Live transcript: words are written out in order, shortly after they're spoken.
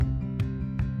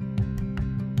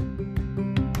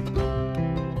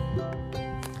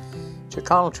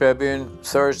Chicano Tribune,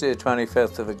 Thursday,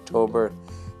 25th of October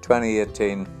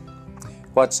 2018.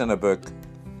 What's in a book?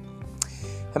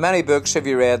 How many books have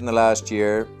you read in the last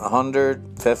year?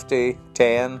 100, 50,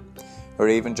 10, or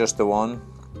even just the one?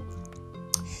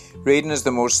 Reading is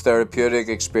the most therapeutic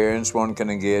experience one can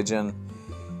engage in.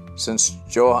 Since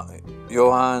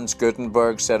Johannes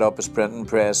Gutenberg set up his printing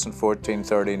press in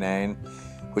 1439,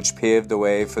 which paved the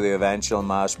way for the eventual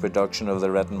mass production of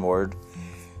the written word,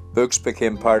 books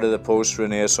became part of the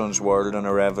post-Renaissance world and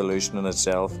a revolution in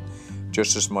itself,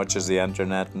 just as much as the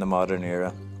internet in the modern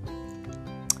era.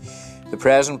 The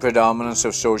present predominance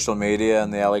of social media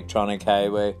and the electronic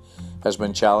highway has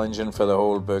been challenging for the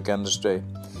whole book industry,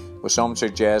 with some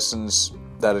suggestions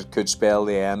that it could spell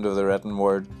the end of the written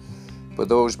word, but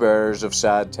those bearers of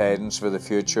sad tidings for the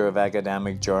future of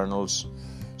academic journals,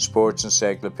 sports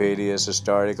encyclopedias,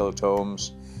 historical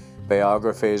tomes,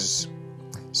 biographies,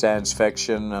 science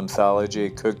fiction, anthology,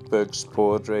 cookbooks,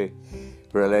 poetry,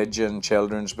 religion,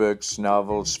 children's books,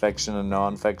 novels, fiction and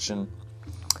non-fiction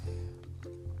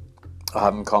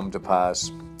haven't come to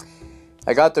pass.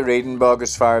 I got the reading bug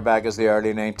as far back as the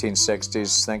early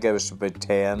 1960s. I think I was about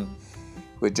 10.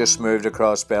 We'd just moved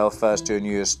across Belfast to a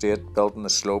new estate built in the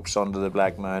slopes under the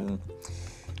Black Mountain.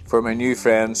 For my new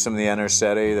friends from the inner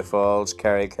city, the Falls,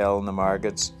 Carrickhill and the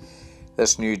Markets,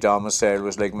 this new domicile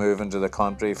was like moving to the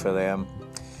country for them.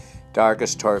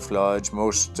 Darkest turf lodge,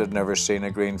 most had never seen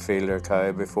a green field or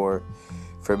cow before.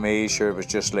 For me, sure, it was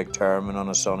just like Termon on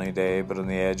a sunny day, but on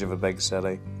the edge of a big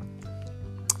city.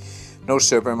 No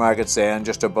supermarkets then,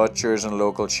 just a butcher's and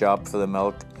local shop for the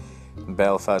milk, and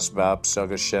Belfast Baps,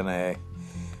 Agus Shinay.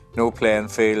 No playing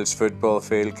fields, football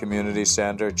field, community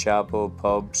centre, chapel,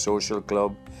 pub, social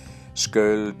club,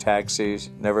 school, taxis,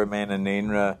 never mind a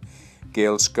Ninra,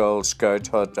 Gaelskull, Scout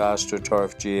Hut,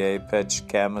 AstroTurf, GA pitch,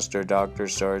 chemist or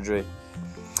doctor's surgery.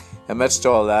 Amidst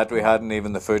all that, we hadn't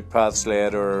even the footpaths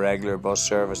laid or a regular bus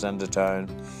service into town.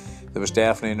 There was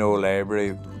definitely no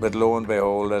library, but lo and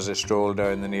behold, as I strolled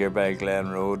down the nearby Glen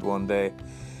Road one day,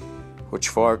 which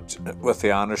forked with the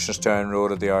Andersonstown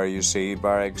Road at the RUC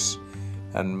barracks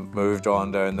and moved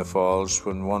on down the Falls,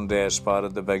 when one day I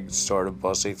spotted the big sort of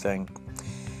bussy thing.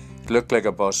 It looked like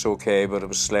a bus, okay, but it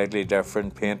was slightly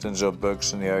different, paintings of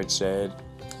books on the outside,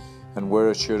 and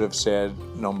where it should have said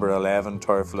number 11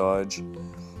 Turf Lodge,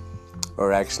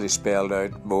 or actually spelled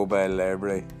out Mobile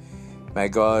Library. My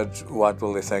God, what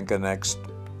will they think of next?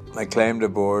 I climbed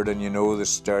aboard, and you know the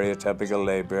stereotypical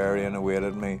librarian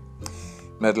awaited me.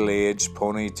 Middle-aged,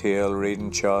 ponytail,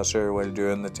 reading Chaucer while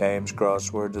doing the Times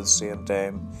crossword at the same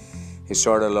time. He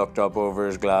sort of looked up over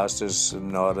his glasses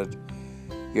and nodded.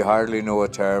 You hardly know a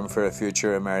term for a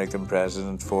future American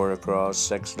president, 4 across,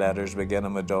 6 letters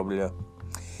beginning with W.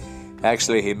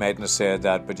 Actually, he mightn't have said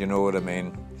that, but you know what I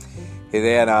mean. He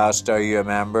then asked, are you a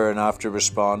member? And after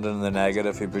responding in the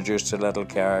negative, he produced a little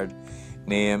card,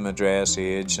 name, address,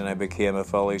 age, and I became a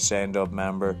fully signed up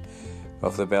member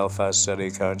of the Belfast City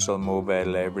Council Mobile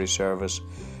Library Service.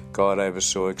 God, I was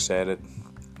so excited.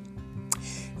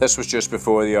 This was just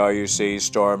before the RUC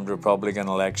stormed Republican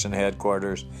election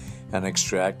headquarters and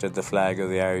extracted the flag of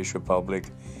the Irish Republic,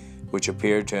 which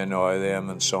appeared to annoy them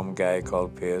and some guy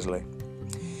called Paisley.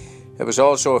 It was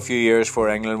also a few years before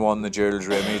England won the Jules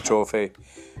Rimet Trophy,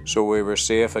 so we were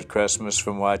safe at Christmas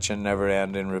from watching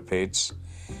never-ending repeats.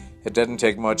 It didn't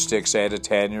take much to excite a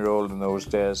 10-year-old in those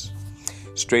days.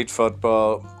 Street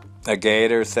football, a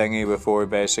gator thingy with 4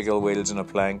 bicycle wheels and a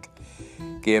plank,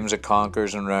 games of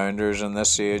conkers and rounders, and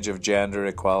this age of gender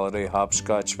equality,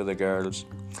 hopscotch for the girls.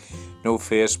 No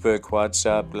Facebook,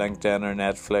 WhatsApp, LinkedIn or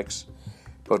Netflix,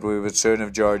 but we would soon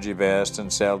have Georgie Best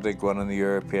and Celtic winning the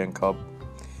European Cup.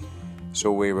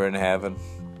 So we were in heaven.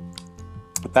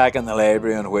 Back in the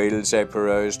library on wheels, I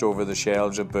perused over the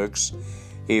shelves of books,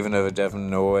 even if I didn't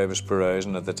know I was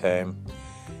perusing at the time.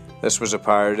 This was a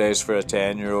paradise for a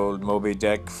 10-year-old. Moby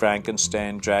Dick,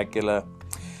 Frankenstein, Dracula,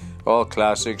 all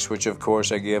classics which of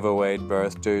course I gave a wide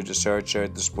berth to search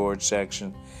out the sports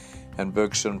section, and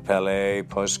books on Pelé,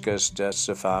 Puskas, De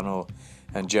Stefano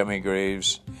and Jimmy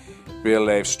Greaves. Real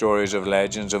life stories of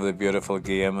legends of the beautiful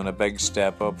game, and a big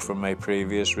step up from my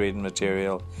previous reading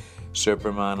material,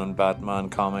 Superman and Batman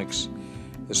comics,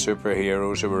 the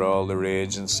superheroes who were all the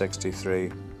rage in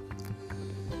 '63.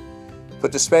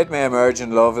 But despite my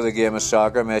emerging love of the game of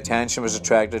soccer, my attention was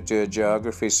attracted to a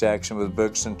geography section with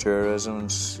books and tourism,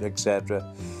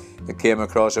 etc. I came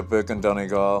across a book in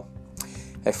Donegal.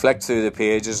 I flicked through the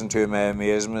pages, and to my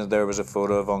amazement there was a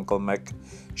photo of Uncle Mick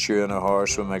shoeing a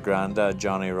horse with my granddad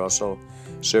Johnny Russell,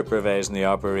 supervising the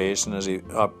operation as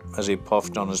he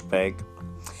puffed on his peg.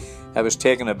 I was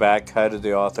taken aback. How did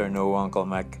the author know Uncle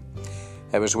Mick?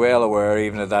 I was well aware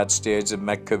even at that stage that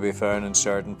Mick could be found in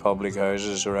certain public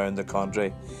houses around the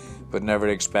country, but never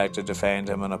expected to find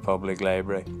him in a public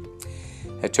library.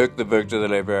 I took the book to the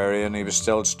librarian. He was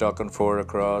still stuck on 4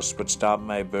 across, but stamped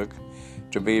my book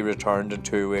to be returned in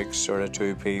 2 weeks, or a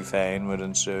 2p fine would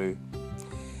ensue.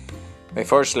 My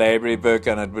first library book,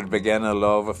 and it would begin a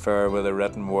love affair with a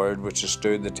written word which has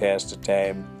stood the test of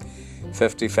time.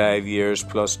 55 years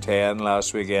plus 10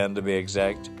 last weekend to be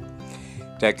exact.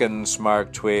 Dickens,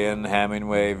 Mark Twain,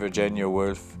 Hemingway, Virginia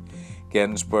Woolf,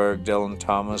 Ginsberg, Dylan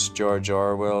Thomas, George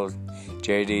Orwell,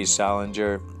 J.D.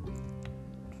 Salinger,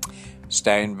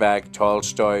 Steinbeck,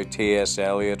 Tolstoy, T.S.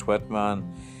 Eliot,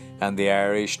 Whitman, and the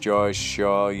Irish, Joyce,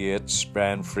 Shaw, Yeats,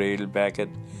 Brian Friel, Beckett,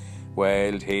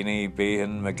 Wilde, Heaney,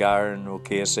 Behan, McGarren,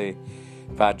 O'Casey,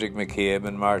 Patrick McCabe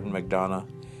and Martin McDonough.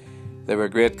 They were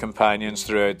great companions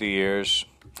throughout the years.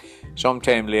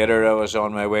 Sometime later I was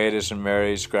on my way to St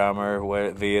Mary's Grammar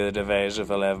via the device of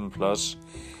 11+,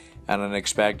 and an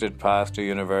expected path to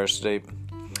university,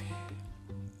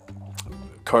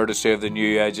 courtesy of the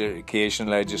new education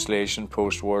legislation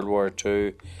post-World War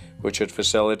II, which had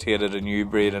facilitated a new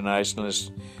breed of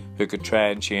nationalists who could try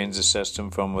and change the system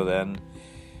from within.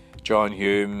 John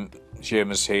Hume,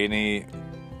 Seamus Heaney,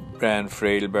 Brian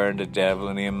Friel, Bernard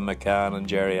Devlin, Ian McCann and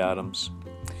Gerry Adams.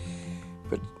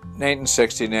 But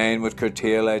 1969 would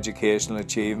curtail educational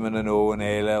achievement, and O and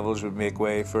A levels would make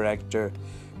way for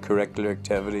extracurricular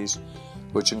activities,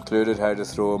 which included how to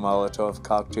throw a Molotov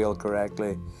cocktail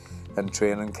correctly and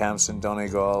training camps in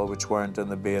Donegal, which weren't in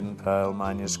the Baden-Powell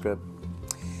manuscript.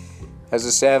 As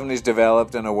the 70s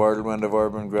developed in a whirlwind of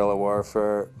urban guerrilla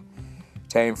warfare,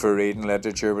 time for reading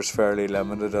literature was fairly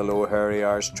limited, although hairy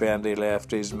arse trendy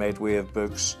lefties made way of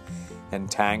books and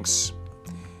tanks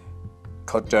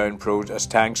cut down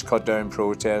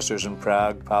protesters in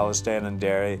Prague, Palestine and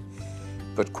Derry,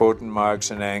 but quoting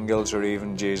Marx and Engels or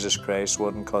even Jesus Christ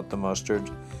wouldn't cut the mustard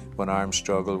when armed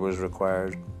struggle was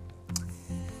required.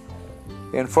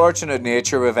 The unfortunate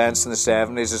nature of events in the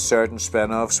 70s is certain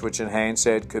spin-offs which in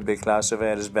hindsight could be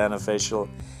classified as beneficial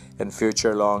in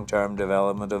future long-term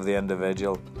development of the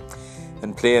individual.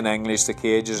 In plain English, the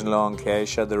Cages and Long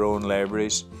Kesh had their own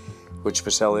libraries which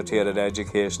facilitated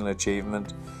educational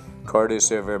achievement,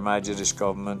 courtesy of Her Majesty's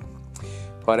government.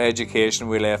 What education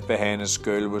we left behind in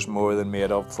school was more than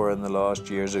made up for in the lost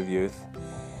years of youth.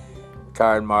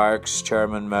 Karl Marx,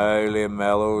 Chairman Mao, Liam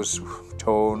Mellows,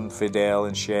 Tone, Fidel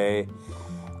and Shea,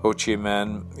 Ho Chi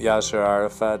Minh, Yasser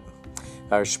Arafat,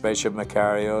 Archbishop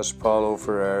Macarius, Paulo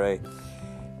Freire,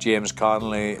 James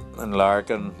Connolly and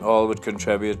Larkin all would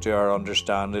contribute to our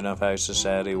understanding of how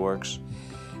society works,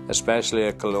 especially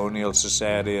a colonial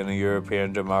society and a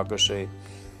European democracy,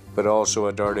 but also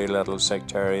a dirty little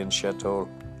sectarian shithole.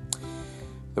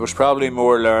 There was probably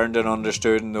more learned and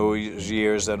understood in those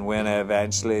years than when I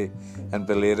eventually and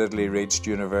belatedly reached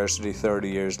university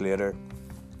 30 years later.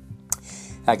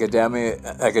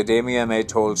 Academia may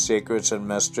hold secrets and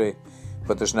mystery,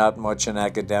 but there's not much an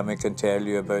academic can tell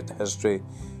you about history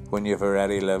when you've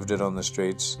already lived it on the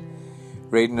streets.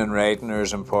 Reading and writing are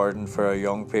as important for our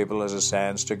young people as a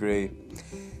science degree.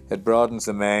 It broadens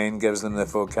the mind, gives them the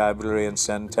vocabulary and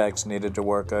syntax needed to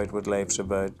work out what life's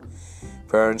about.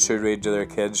 Parents who read to their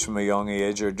kids from a young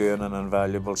age are doing an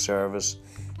invaluable service,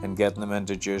 and getting them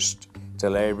introduced to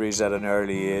libraries at an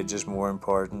early age is more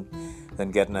important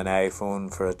than getting an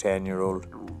iPhone for a 10-year-old.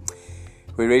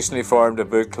 We recently formed a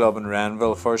book club in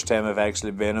Renville, first time I've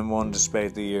actually been in one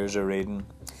despite the years of reading.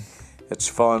 It's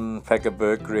fun, pick a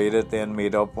book, read it, then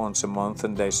meet up once a month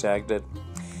and dissect it.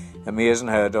 Amazing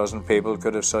how a dozen people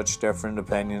could have such different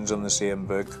opinions on the same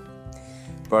book.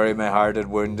 Bury My Heart at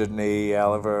Wounded Knee,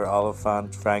 Oliver,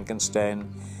 Oliphant,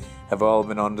 Frankenstein have all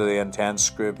been under the intense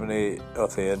scrutiny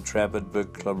of the intrepid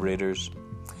book club readers.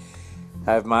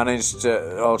 I have managed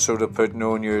also to put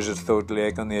No News at Thoat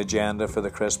Lake on the agenda for the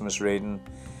Christmas reading.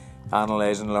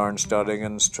 Analysing Lauren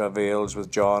Studdigan's travails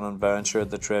with John and Bouncer at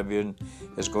the Tribune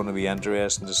is going to be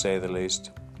interesting to say the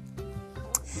least.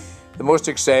 The most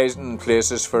exciting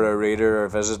places for a reader are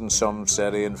visiting some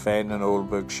city and finding an old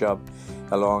bookshop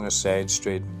along a side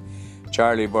street.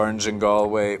 Charlie Burns in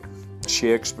Galway,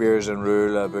 Shakespeare's in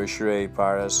Rue La Boucherie,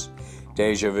 Paris,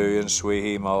 Deja Vu in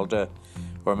Sweehy, Malta,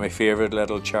 or my favourite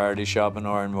little charity shop in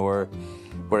Oranmore,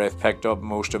 where I've picked up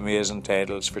most amazing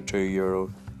titles for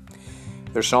 €2.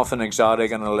 There's something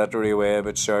exotic in a literary way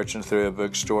about searching through a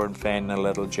bookstore and finding a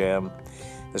little gem.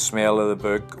 The smell of the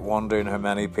book, wondering how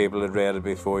many people had read it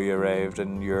before you arrived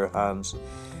in your hands.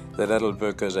 The little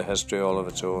book has a history all of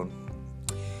its own.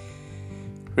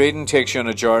 Reading takes you on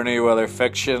a journey, whether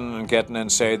fiction and getting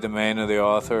inside the mind of the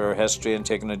author, or history and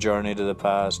taking a journey to the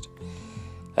past.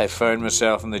 I found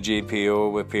myself in the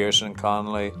GPO with Pearson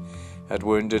Connolly, at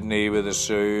Wounded Knee with the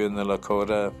Sioux in the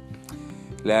Lakota,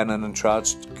 Lenin and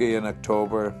Trotsky in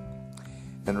October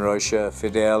in Russia,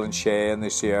 Fidel and Che in the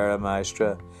Sierra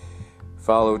Maestra,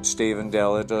 followed Stephen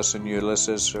Delatus and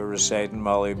Ulysses, reciting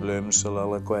Molly Bloom's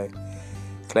soliloquy,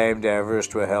 climbed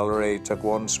Everest with Hillary, took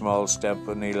one small step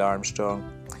with Neil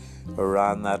Armstrong, or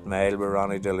ran that mile with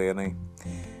Ronnie Delaney.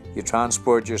 You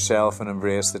transport yourself and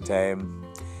embrace the time.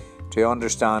 To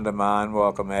understand a man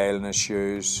walk a mile in his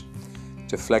shoes,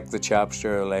 to flick the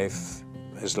chapter of life,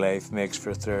 his life makes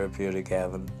for therapeutic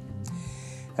heaven.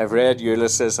 I've read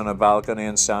Ulysses on a balcony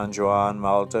in San Juan,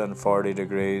 Malta, in 40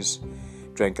 degrees,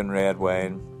 drinking red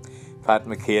wine. Pat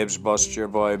McCabe's Bust Your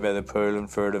Boy by the pool in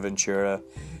Fuerteventura,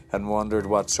 and wondered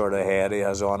what sort of head he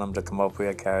has on him to come up with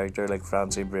a character like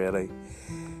Francie Brady.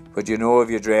 But you know, if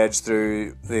you dredge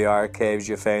through the archives,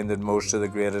 you find that most of the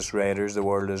greatest writers the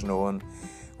world has known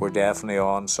were definitely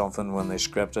on something when they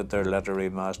scripted their literary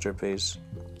masterpiece.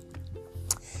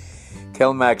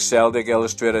 Kilmac Celtic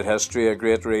Illustrated History, a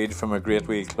great read from a great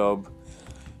wee club.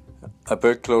 A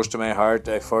book close to my heart.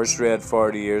 I first read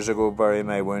 40 years ago, Bury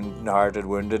My Heart at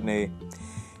Wounded Knee,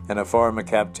 in a form of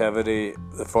captivity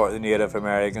the Native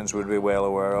Americans would be well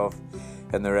aware of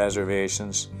in the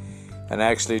reservations, and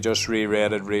actually just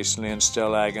reread it recently and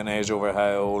still agonise over how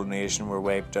a whole nation were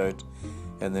wiped out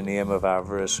in the name of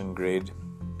avarice and greed.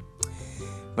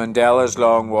 Mandela's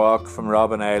long walk from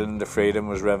Robben Island to freedom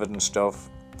was riveting stuff.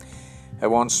 I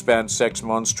once spent 6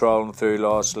 months trawling through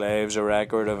Lost Lives, a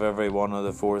record of every one of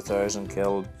the 4,000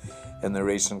 killed in the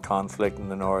recent conflict in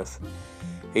the north.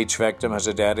 Each victim has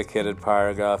a dedicated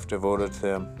paragraph devoted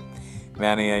to him.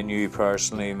 Many I knew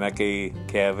personally: Mickey,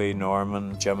 Kevy,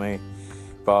 Norman, Jimmy,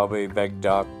 Bobby, Big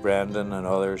Doc, Brendan and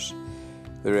others.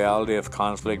 The reality of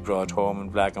conflict brought home in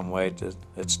black and white,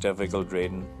 it's difficult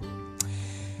reading.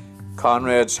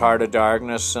 Conrad's Heart of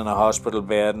Darkness in a hospital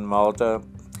bed in Malta,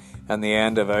 and the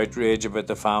end of outrage about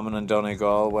the famine in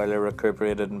Donegal while I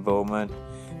recuperated in Beaumont.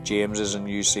 James is in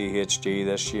UCHG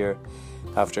this year,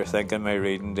 after thinking my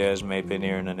reading days might be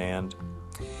nearing an end.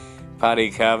 Paddy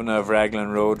Kavanagh of Raglan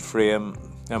Road, Frame,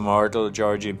 Immortal,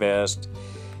 Georgie Best,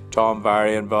 Tom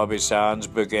Barry and Bobby Sands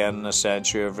bookending a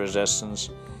century of resistance,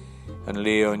 and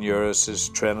Leon Uris's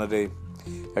Trinity,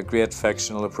 a great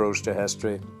fictional approach to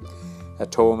history. A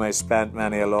tome I spent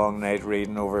many a long night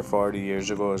reading over 40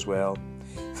 years ago as well.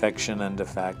 Fiction and the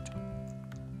fact.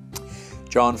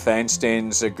 John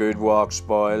Feinstein's A Good Walk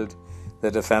Spoiled, the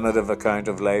definitive account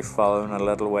of life following a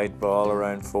little white ball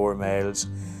around 4 miles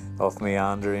of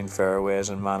meandering fairways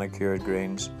and manicured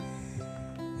greens.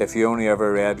 If you only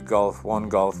ever read one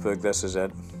golf book, this is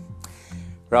it.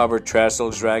 Robert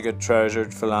Tressel's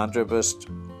Ragged-Trousered Philanthropist,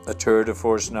 a tour de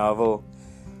force novel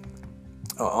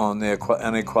on the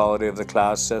inequality of the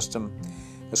class system,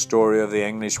 a story of the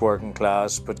English working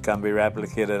class, but can be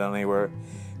replicated anywhere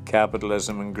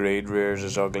capitalism and greed rears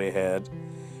its ugly head,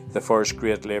 the first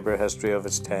great labour history of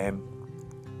its time.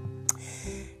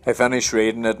 I finished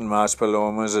reading it in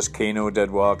Maspalomas as Kino did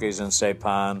walkies in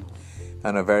Saipan,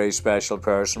 and a very special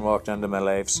person walked into my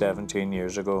life 17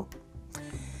 years ago.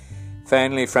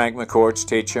 Finally, Frank McCourt's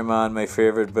Teacher Man, my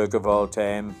favourite book of all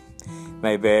time,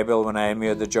 my Bible when I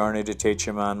made the journey to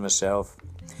Teacher Man myself.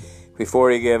 Before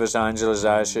he gave us Angela's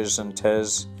Ashes and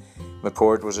Tis,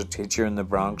 McCourt was a teacher in the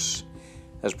Bronx.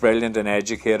 As brilliant an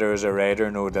educator as a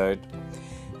writer, no doubt.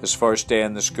 His first day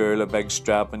in the school, a big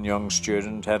strapping young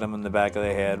student hit him in the back of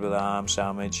the head with a ham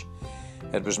sandwich.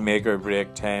 It was make or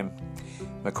break time.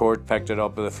 McCourt picked it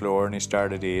up off the floor and he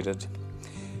started to eat it.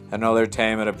 Another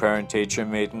time at a parent-teacher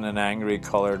meeting, an angry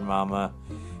coloured mama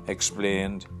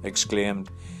exclaimed,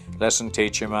 "Listen,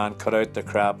 Teacher Man, cut out the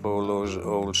crap, all those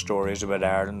old stories about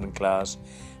Ireland in class.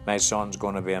 My son's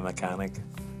going to be a mechanic."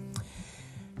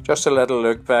 Just a little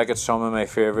look back at some of my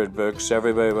favourite books.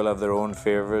 Everybody will have their own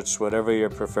favourites, whatever your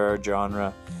preferred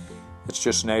genre. It's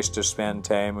just nice to spend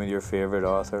time with your favourite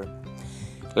author.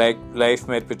 Like, life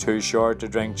might be too short to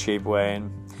drink cheap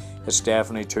wine. It's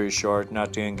definitely too short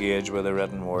not to engage with a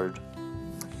written word.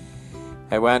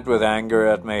 I went with anger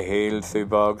at my heel through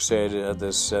Bogside at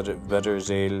this bitter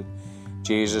zeal.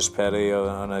 Jesus pity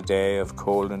on a day of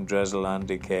cold and drizzle and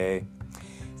decay.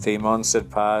 3 months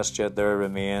had passed, yet there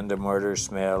remained a murder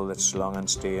smell that slung and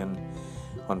stained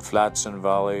on flats and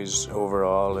valleys over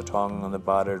all. It hung on the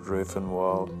battered roof and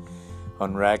wall,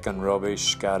 on wreck and rubbish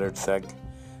scattered thick,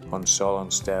 on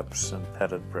sullen steps and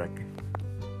pitted brick.